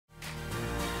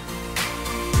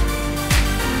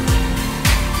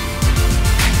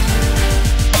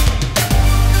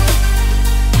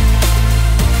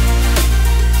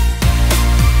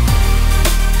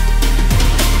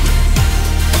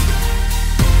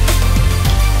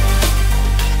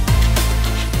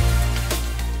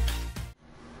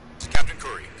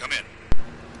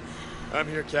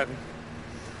here, Captain.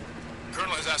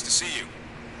 Colonel has asked to see you.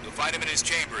 You'll find him in his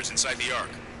chambers inside the Ark.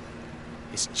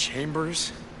 His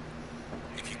chambers?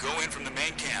 If you go in from the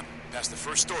main camp, past the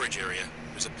first storage area,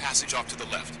 there's a passage off to the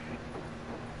left.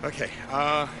 Okay,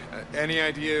 any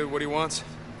idea what he wants?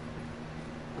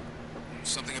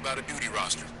 Something about a duty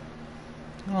roster.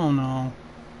 Oh no.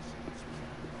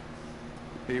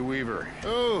 Hey, Weaver.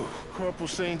 Oh, Corporal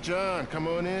St. John, come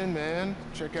on in, man.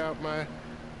 Check out my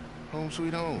home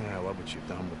sweet home. Yeah, I love what you've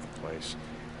done with the place.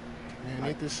 Man,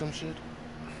 ain't this some shit?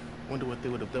 Wonder what they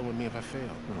would have done with me if I failed.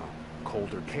 Oh,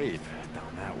 colder cave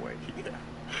down that way. Yeah,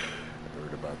 I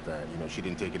heard about that. You know, she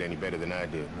didn't take it any better than I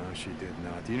did. No, she did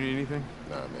not. Do you need anything?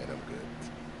 Nah, man, I'm good.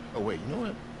 Oh, wait, you know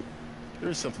what? There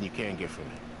is something you can get from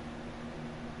me.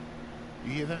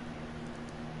 You hear that?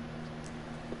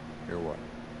 Hear what?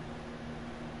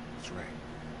 That's right.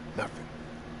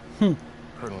 Nothing.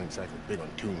 Colonel ain't exactly big on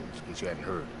tunes, in case you hadn't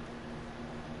heard.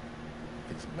 I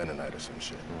think it's Mennonite or some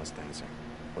shit. No, it's dancing.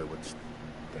 Wait, what's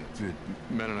dancing? Dude,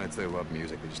 Mennonites, they love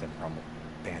music. They just have a problem with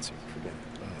dancing. Forget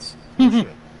it.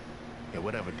 Bullshit. Yeah,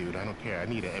 whatever, dude. I don't care. I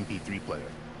need an MP3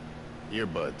 player.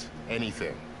 Earbuds.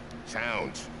 Anything.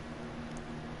 Sounds.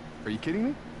 Are you kidding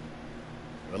me?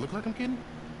 Do I look like I'm kidding?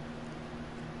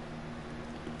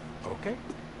 Okay.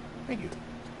 Thank you.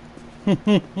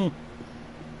 Hey,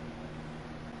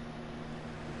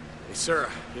 Sarah,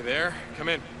 you there? Come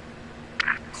in.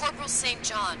 Corporal St.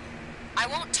 John, I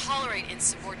won't tolerate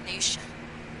insubordination.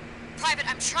 Private,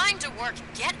 I'm trying to work.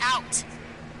 Get out.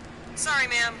 Sorry,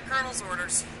 ma'am. Colonel's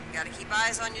orders. Gotta keep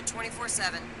eyes on you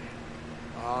 24/7.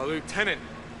 Lieutenant.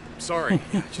 Sorry,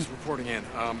 just reporting in.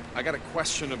 I got a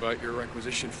question about your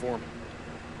requisition form.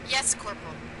 Yes,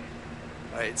 Corporal.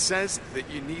 It says that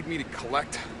you need me to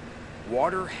collect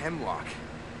water hemlock.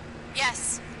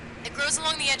 Yes. It grows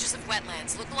along the edges of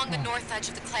wetlands. Look along the north edge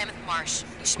of the Klamath Marsh.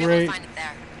 You should be Great. able to find it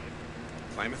there.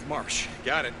 Klamath Marsh.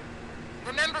 Got it.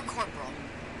 Remember, Corporal,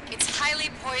 it's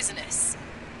highly poisonous.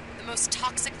 The most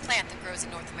toxic plant that grows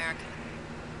in North America.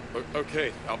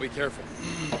 Okay, I'll be careful.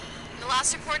 The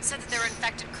last report said that there were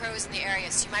infected crows in the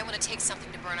area, so you might want to take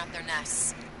something to burn out their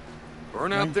nests.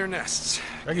 Burn out their nests.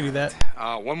 I can do that.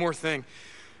 One more thing.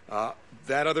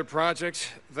 That other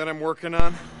project that I'm working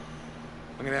on,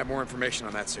 I'm gonna have more information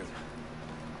on that soon.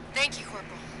 Thank you,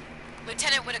 Corporal.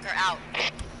 Lieutenant Whitaker out.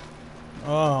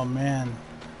 Oh man.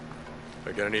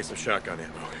 We're gonna need some shotgun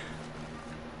ammo.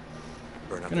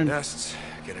 Burn out the nests.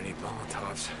 Gonna need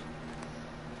Molotovs.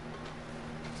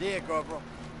 See ya, Corporal.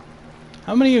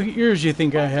 How many ears do you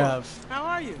think I have? How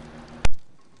are you?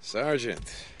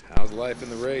 Sergeant, how's life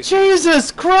in the race?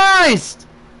 Jesus Christ!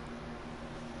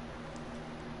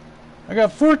 I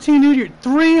got 14 ears,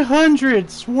 300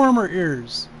 swarmer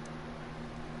ears.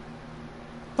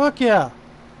 Fuck yeah.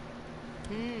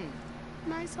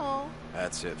 Nice hole.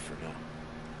 That's it for now.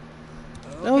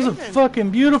 That was a fucking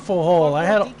beautiful hole. I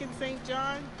had Deacon St.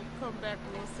 John, you come back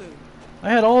real soon. I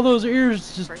had all those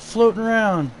ears just floating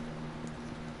around.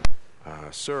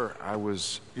 Sir, I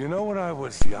was... You know, when I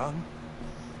was young,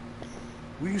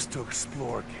 we used to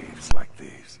explore caves like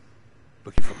these,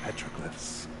 looking for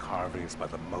petroglyphs, carvings by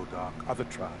the Modoc, other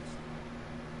tribes.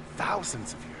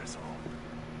 Thousands of years old.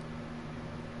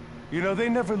 You know, they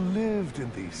never lived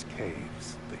in these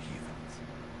caves, the heathens.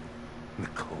 In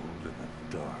the cold and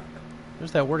the dark.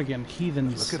 There's that word again,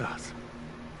 heathens. Look at us.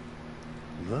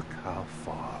 Look how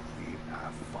far we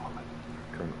have fallen.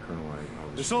 Colonel,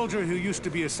 The soldier who used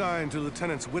to be assigned to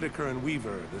Lieutenants Whitaker and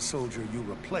Weaver, the soldier you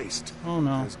replaced,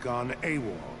 has gone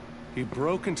AWOL. He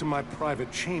broke into my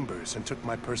private chambers and took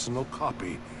my personal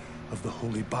copy of the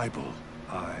Holy Bible.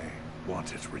 I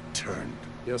want it returned.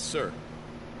 Yes, sir.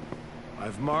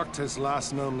 I've marked his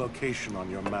last known location on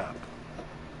your map.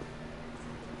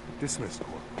 Dismissed,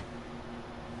 Corporal.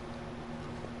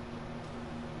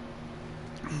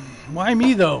 Why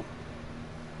me, though?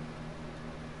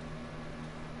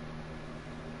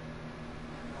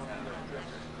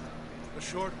 A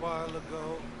short while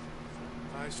ago,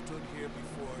 I stood here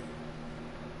before you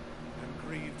and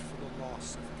grieved for the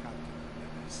loss of Captain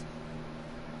Jimenez,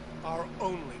 our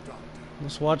only doctor.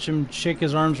 Let's watch him shake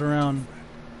his arms around.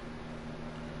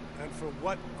 And for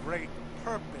what great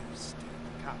purpose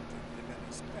did Captain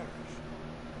Jimenez perish?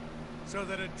 So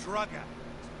that a drug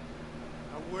addict,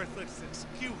 a worthless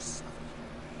excuse of a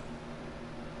human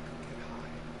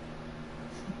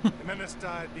being, could get high. Jimenez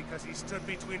died because he stood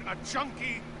between a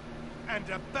junkie and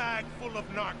a bag full of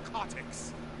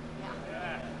narcotics.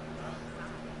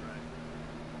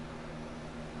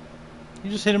 He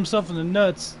just hit himself in the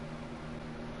nuts.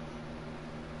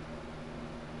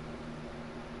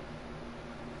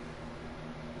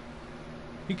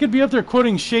 He could be up there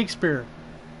quoting Shakespeare.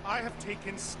 I I have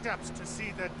taken steps to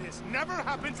see that this never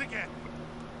happens again.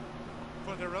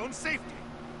 For their own safety,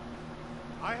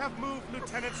 I have moved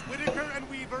Lieutenants Whitaker and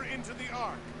Weaver into the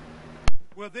Ark,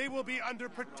 where they will be under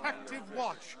protective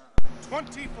watch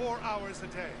 24 hours a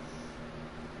day.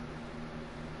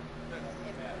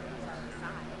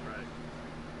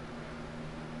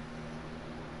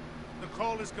 The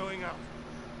call is going out.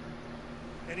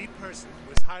 Any person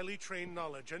who has highly trained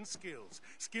knowledge and skills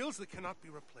that cannot be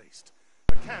replaced,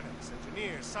 mechanics,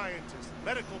 engineers, scientists,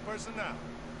 medical personnel,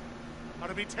 are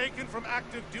to be taken from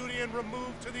active duty and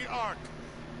removed to the Ark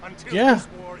until this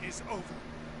war is over.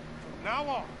 From now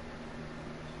on,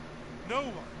 no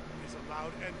one is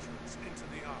allowed entrance into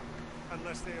the Ark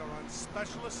unless they are on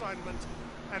special assignment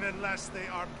and unless they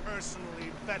are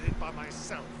personally vetted by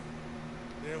myself.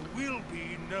 There will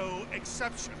be no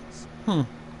exceptions.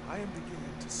 I am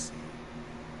beginning to see,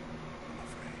 I'm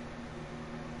afraid,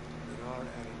 that our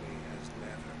enemy has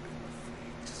never been the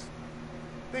freaks.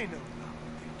 They know not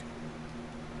what they do.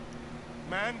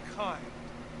 Mankind,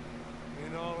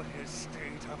 in all his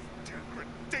state of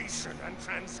degradation and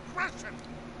transgression,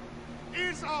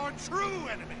 is our true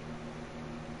enemy.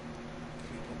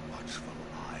 Keep a watchful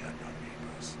eye on your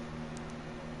neighbors.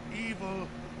 Evil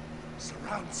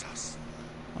surrounds us.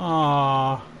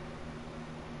 Aww.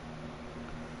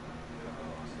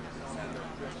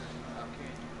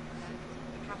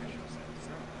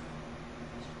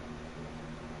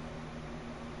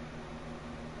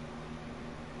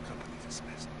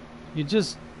 You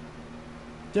just...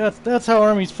 That's how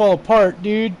armies fall apart,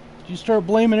 dude. You start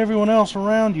blaming everyone else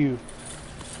around you.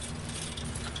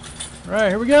 Alright,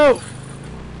 here we go.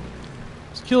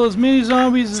 Let's kill as many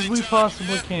zombies as we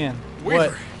possibly can.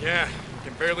 Weaver, What? yeah. I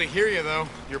can barely hear you, though.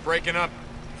 You're breaking up.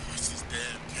 It's this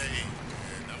damn cave,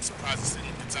 and I'm surprised the city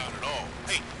gets out at all.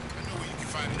 Hey, I know where you can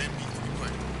find an MP3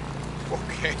 player.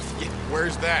 Okay, yeah,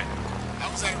 where's that? I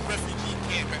was at a refugee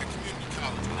camp at a community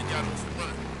college when they got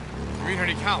overrun.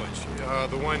 Community College,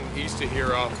 the one east of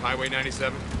here off Highway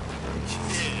 97.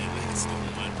 Yeah, that's the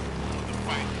one. The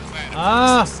fight clad.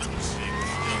 Ah!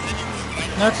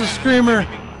 That's a screamer.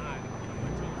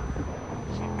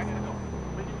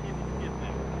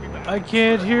 I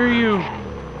can't hear you.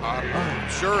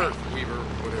 Sure, Weaver,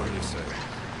 whatever you say.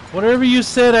 Whatever you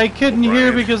said, I couldn't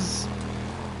hear because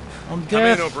I'm Come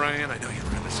deaf. in, O'Brien. I know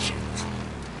you're on this shit.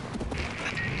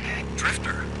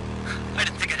 Drifter, I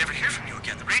didn't think I'd ever hear from you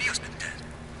again. The radio's been dead.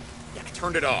 Yeah, I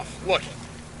turned it off. Look,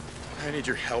 I need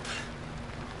your help.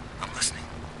 I'm listening.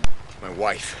 My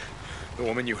wife, the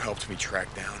woman you helped me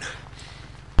track down.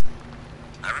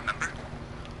 I remember.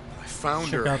 I found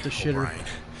Check her, out the shitter. O'Brien.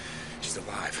 She's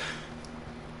alive.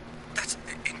 That's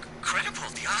incredible.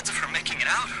 The odds of her making it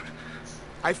out.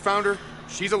 I found her.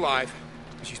 She's alive.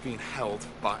 She's being held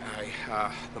by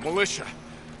the militia.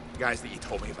 The guys that you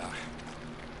told me about.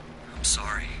 I'm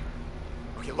sorry.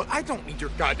 Okay, look, I don't need your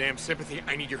goddamn sympathy.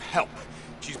 I need your help.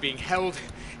 She's being held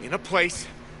in a place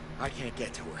I can't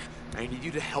get to her. I need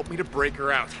you to help me to break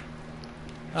her out.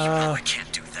 You know I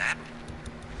can't do that.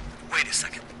 Wait a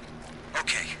second.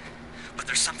 Okay, but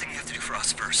there's something you have to do for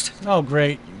us first. Oh,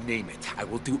 great. You name it. I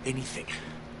will do anything.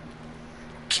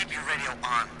 Keep your radio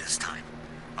on this time.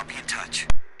 I'll be in touch.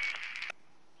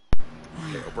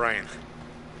 Okay, O'Brien.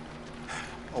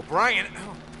 O'Brien!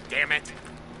 Oh, damn it.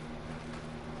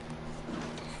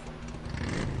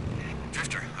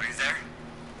 Drifter, are you there?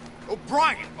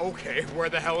 O'Brien! Okay, where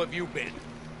the hell have you been?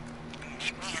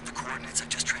 Meet me at the coordinates I've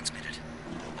just transmitted.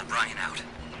 O'Brien out.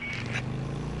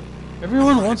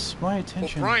 Everyone wants my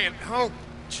attention. O'Brien! Oh,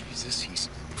 Jesus, he's...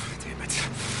 Damn it.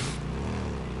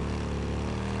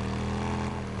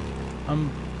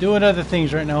 I'm doing other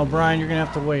things right now, Brian. You're gonna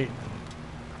have to wait.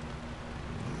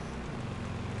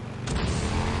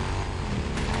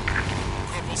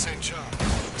 Corporal St. John,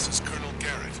 this is Colonel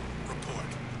Garrett. Report.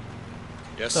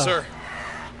 Yes, sir.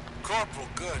 Corporal,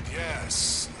 good,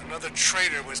 yes. Another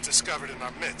traitor was discovered in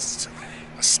our midst.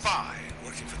 A spy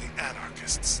working for the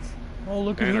anarchists. Oh,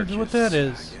 look at what that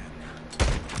is.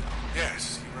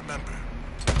 Yes, you remember.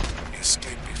 He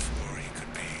escaped before he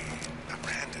could be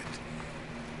apprehended.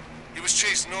 He was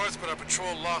chased north, but our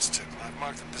patrol lost him. I've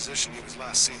marked the position he was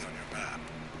last seen on your map.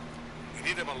 We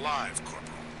need him alive,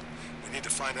 Corporal. We need to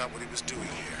find out what he was doing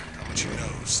here, how much he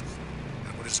knows,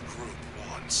 and what his group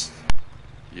wants.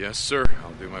 Yes, sir.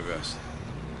 I'll do my best.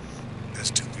 As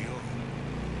do we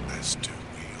all. As do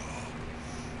we all.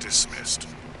 Dismissed.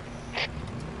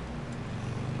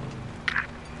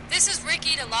 This is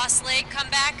Ricky to Lost Lake. Come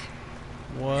back.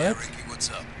 What? Yeah, Ricky, what's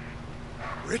up?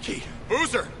 Ricky!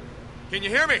 Boozer! Can you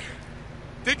hear me?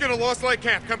 Deacon of Lost Lake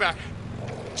Camp, come back.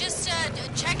 Just checking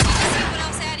to see what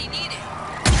else Addie needed.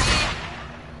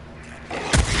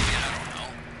 Yeah,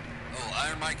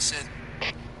 Mike said...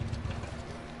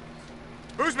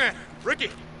 Booze man, Ricky.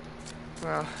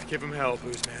 Well, give him hell,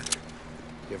 Booze man.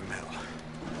 Give him hell.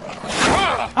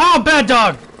 Oh, bad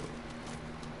dog!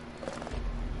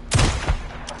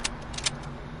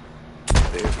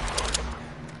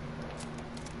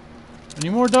 Any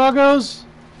more doggos?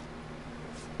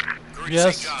 Gurney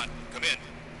Yes. St. John, come in.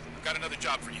 I've got another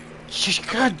job for you. Shh,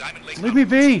 Come God, on, Diamond Lake leave me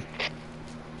be.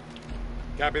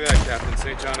 Copy that, Captain.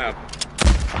 St. John out.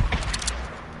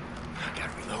 I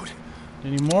gotta reload.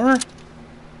 Any more?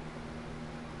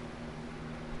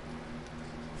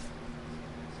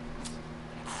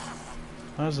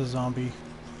 That's a zombie.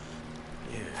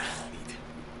 Yeah, neat.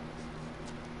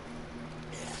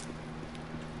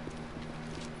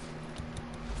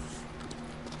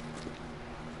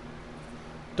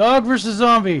 Dog versus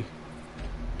zombie.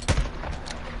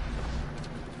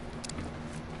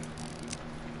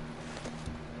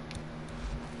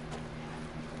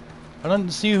 I don't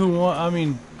see who won. I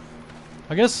mean,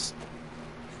 I guess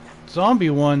zombie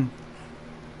won.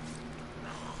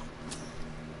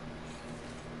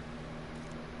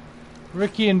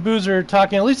 Ricky and Boozer are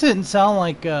talking. At least it didn't sound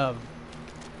like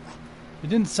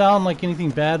anything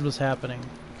bad was happening.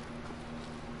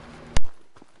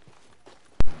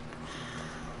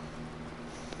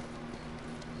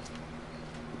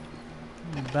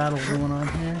 Battle going on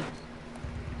here.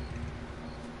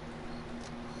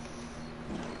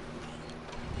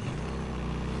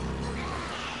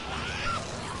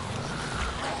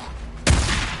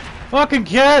 Fucking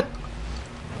cat!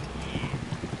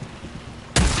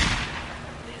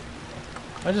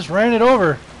 I just ran it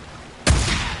over.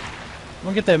 I'm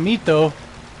gonna get that meat though.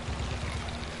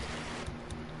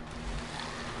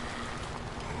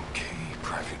 Okay,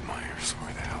 Private Myers,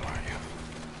 where the hell are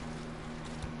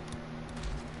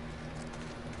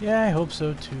you? Yeah, I hope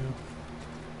so too.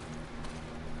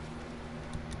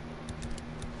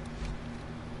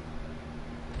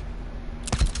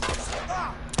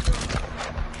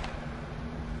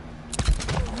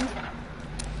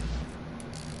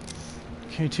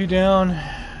 Okay, 2 down.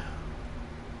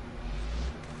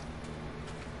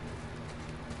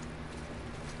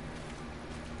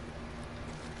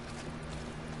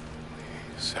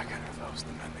 Second, are those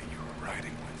the men that you were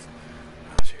riding with?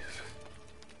 Oh, Jesus.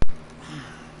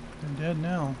 They're dead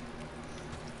now.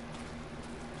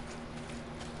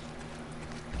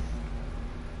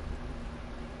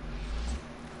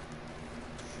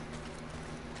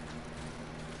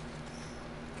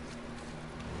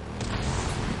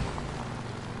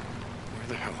 Where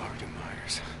the hell are you,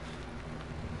 Myers?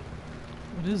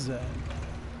 What is that?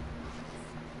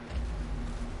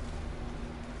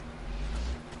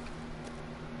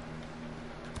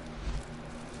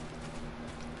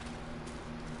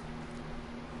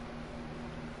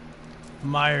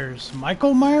 Myers.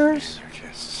 Michael Myers? They're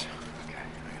just... Okay, I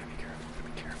gotta be careful, gotta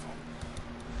be careful.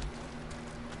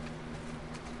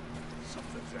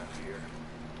 Something's out here.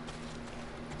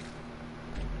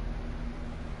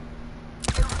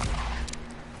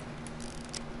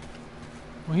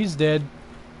 Well, he's dead.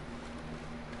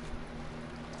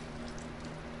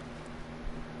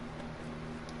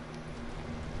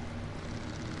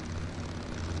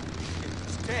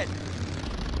 He's dead.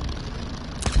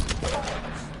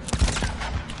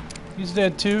 He's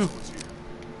dead too.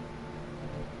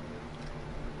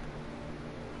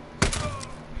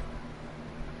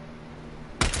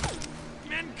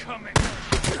 Men coming!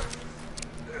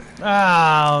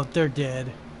 Ah, they're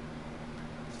dead.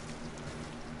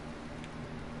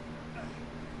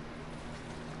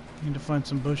 Need to find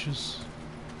some bushes.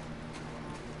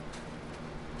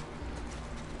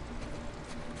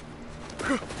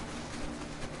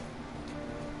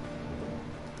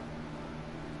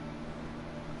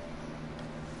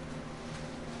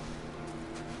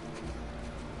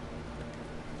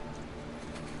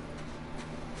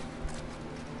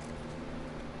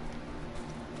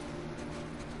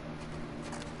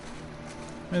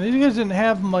 Man, these guys didn't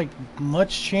have like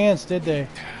much chance, did they?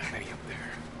 Maybe up there.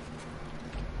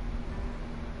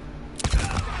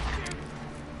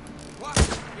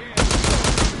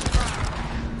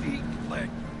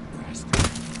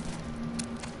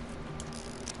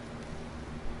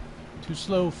 Too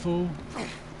slow, fool.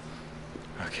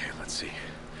 Okay, let's see.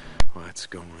 What's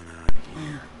going on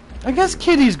here? I guess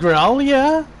kitties growl,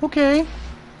 yeah. Okay.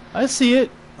 I see it.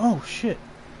 Oh, shit.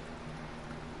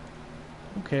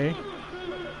 Okay.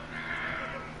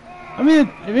 I mean, if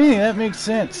anything, that makes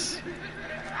sense. Yeah,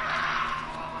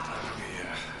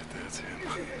 that's him.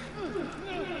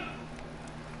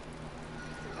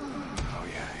 Oh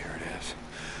yeah, here it is.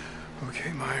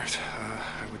 Okay, Myers,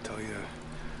 I would tell you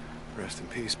rest in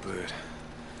peace, but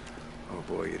Oh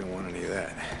boy, you don't want any of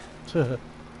that.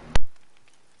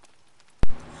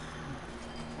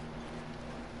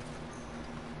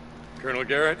 Colonel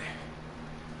Garrett?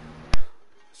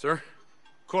 Sir?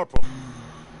 Corporal.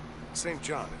 St.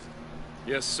 John, is it?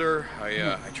 Yes, sir.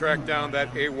 I tracked down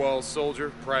that AWOL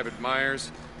soldier, Private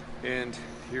Myers, and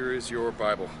here is your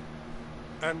Bible.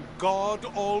 And God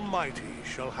Almighty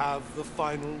shall have the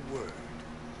final word.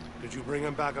 Did you bring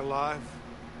him back alive?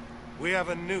 We have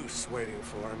a noose waiting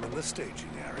for him in the staging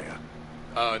area.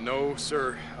 No,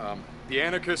 sir. The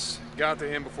anarchists got to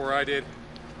him before I did,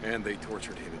 and they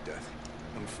tortured him to death.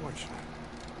 Unfortunate.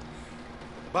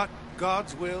 But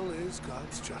God's will is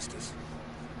God's justice.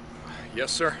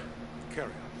 Yes, sir. Carry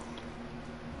on.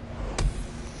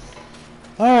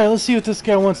 Alright, let's see what this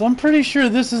guy wants. I'm pretty sure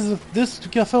this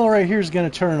fellow right here is gonna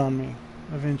turn on me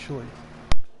eventually.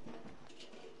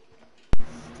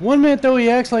 1 minute though he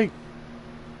acts like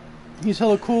he's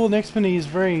hella cool, next minute he's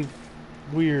very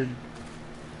weird.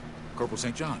 Corporal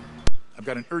St. John, I've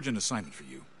got an urgent assignment for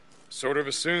you. Sort of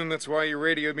assumed that's why you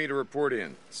radioed me to report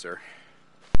in, sir.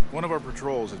 One of our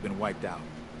patrols has been wiped out.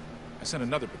 I sent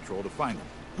another patrol to find him.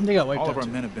 They got wiped out. All of our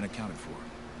too. men have been accounted for,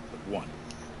 but one.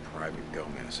 Private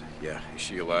Gomez. Yeah, is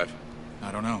she alive?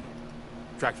 I don't know.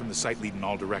 Tracked from the site lead in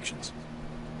all directions.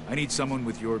 I need someone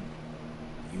with your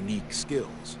unique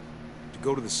skills to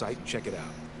go to the site and check it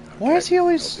out. Why is he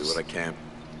always... I'll do what I can.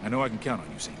 I know I can count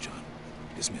on you, St. John.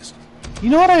 Dismissed. You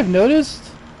know what I've noticed?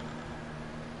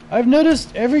 I've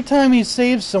noticed every time he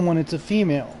saves someone, it's a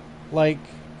female. Like,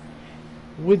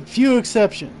 with few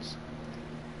exceptions.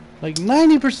 Like,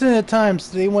 90% of the times,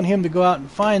 they want him to go out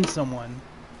and find someone.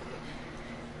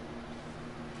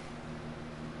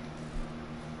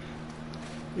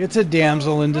 It's a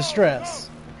damsel in distress.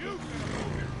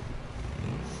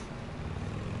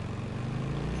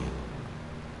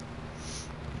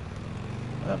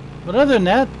 But other than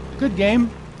that, good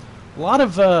game. A lot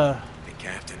of, Hey,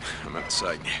 Captain, I'm at the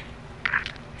site.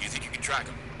 You think you can track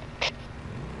him?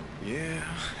 Yeah,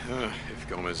 if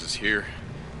Gomez is here,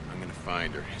 I'm gonna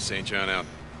find her. St. John out.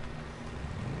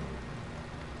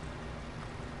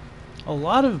 a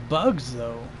lot of bugs,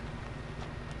 though.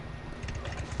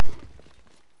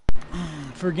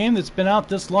 For a game that's been out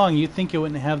this long, you'd think it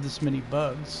wouldn't have this many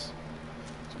bugs.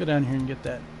 Let's go down here and get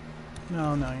that.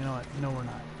 No, you know what? No, we're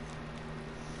not.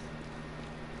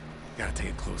 Gotta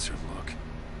take a closer look.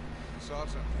 Saw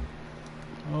something.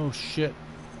 Oh, shit.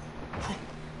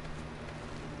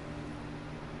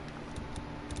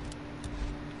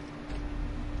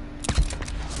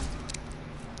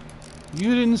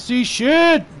 You didn't see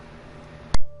shit!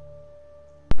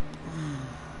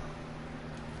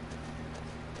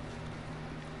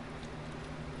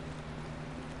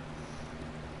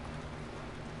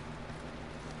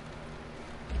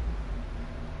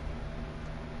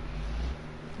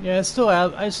 Yeah,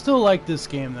 I still like this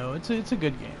game though. It's a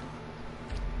good game.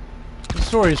 The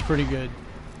story is pretty good.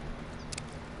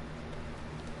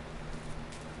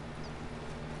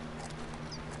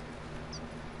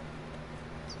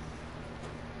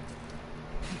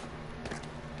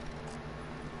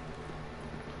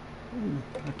 Ooh,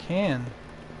 a can.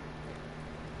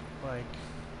 Like,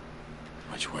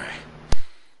 Which way?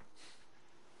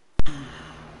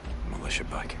 Militia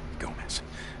bike. Gomez.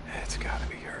 It's gotta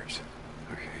be hers.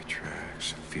 Okay,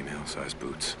 tracks. Female-sized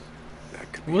boots.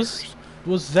 That could be hers.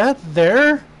 Was that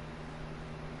there?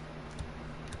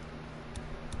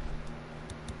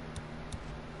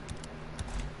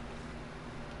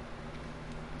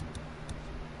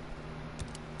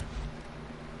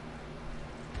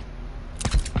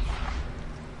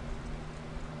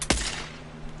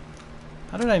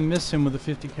 How did I miss him with a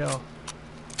 50 cal?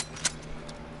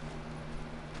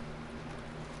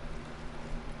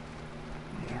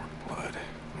 More blood.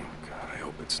 Oh god, I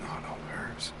hope it's not all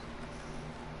hers.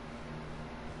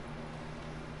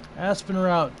 Aspen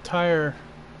route tire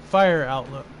fire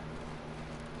outlook.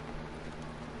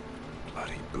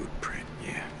 Bloody boot print,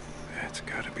 yeah. That's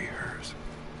gotta be hers.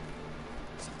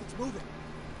 Something's moving.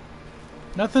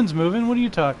 Nothing's moving. What are you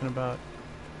talking about?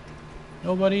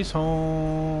 Nobody's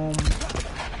home.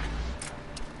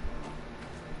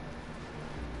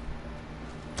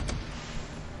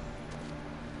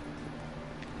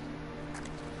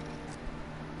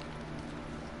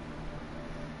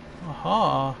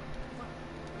 Aha.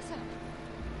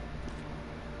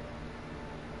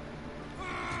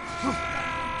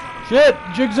 Shit!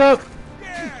 Jig's up!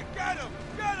 Yeah, get him!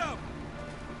 Get him!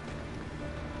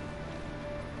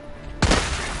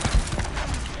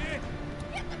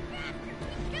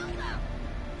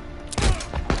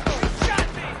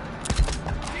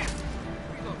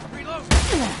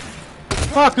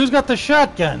 Fuck, who's got the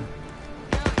shotgun?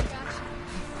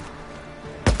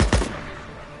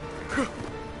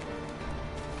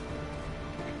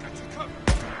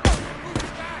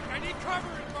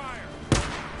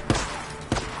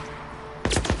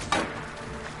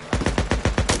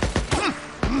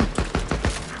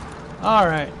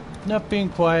 Alright, enough being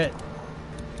quiet.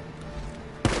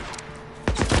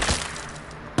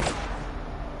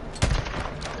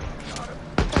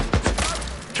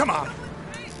 Come on.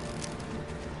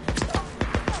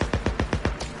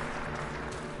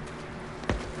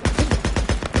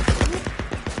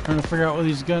 Trying to figure out where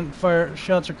these gunfire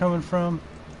shots are coming from.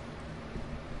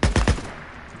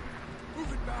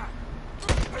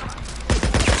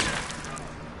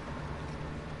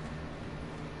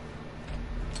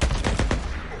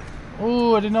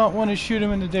 Oh, I did not want to shoot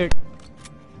him in the dick.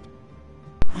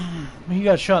 He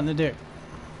got shot in the dick.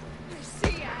 I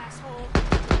see, asshole.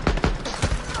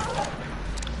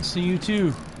 See you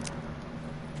too.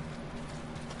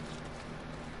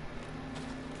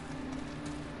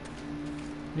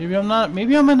 Maybe I'm not.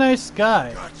 Maybe I'm a nice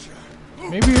guy.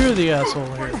 Maybe you're the asshole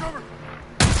here.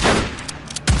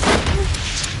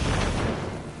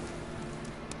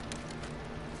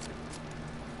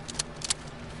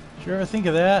 Did you ever think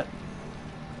of that?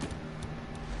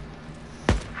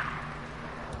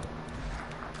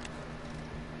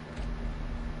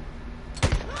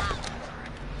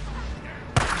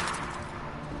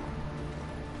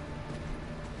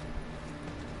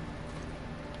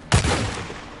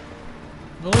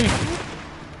 Really?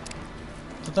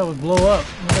 Thought that would blow up.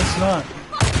 No, that's not.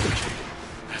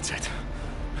 That's it.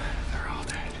 They're all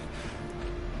dead.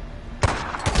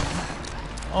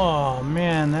 Oh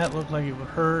man, that looked like it would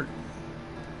hurt.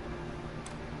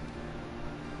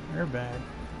 They're bad.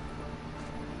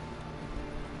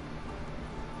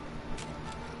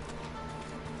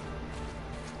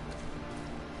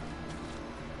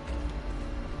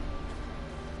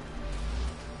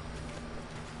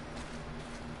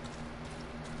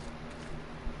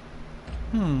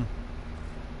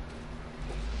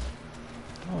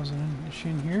 Oh, is she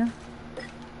in here?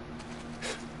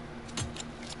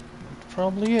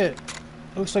 Probably it.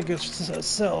 Looks like it's a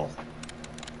cell.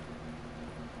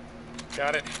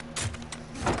 Got it.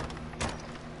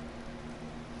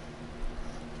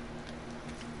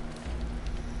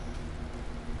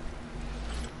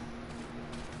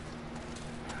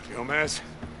 Gomez,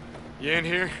 you in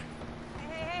here?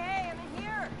 Hey, I'm in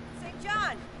here. St.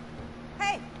 John.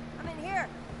 Hey, I'm in here.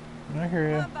 I hear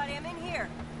Come you. on, buddy, I'm in here.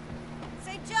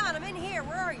 St. John, I'm in here.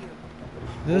 Where are you?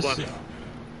 This. Hold on.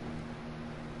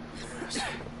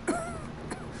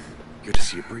 Good to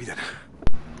see you breathing.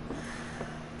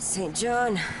 St.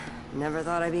 John, never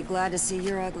thought I'd be glad to see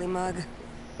your ugly mug.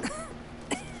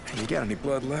 You got any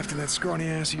blood left in that scrawny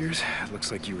ass of yours? It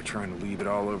looks like you were trying to leave it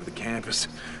all over the campus.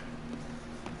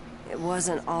 It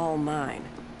wasn't all mine.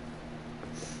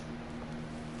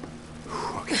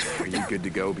 Okay, are you good to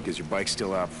go? Because your bike's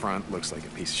still out front, looks like a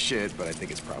piece of shit, but I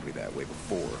think it's probably that way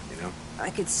before, you know? I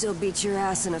could still beat your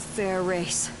ass in a fair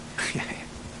race.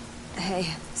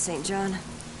 Hey, St. John.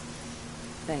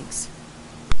 Thanks.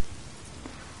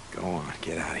 Go on,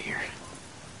 get out of here.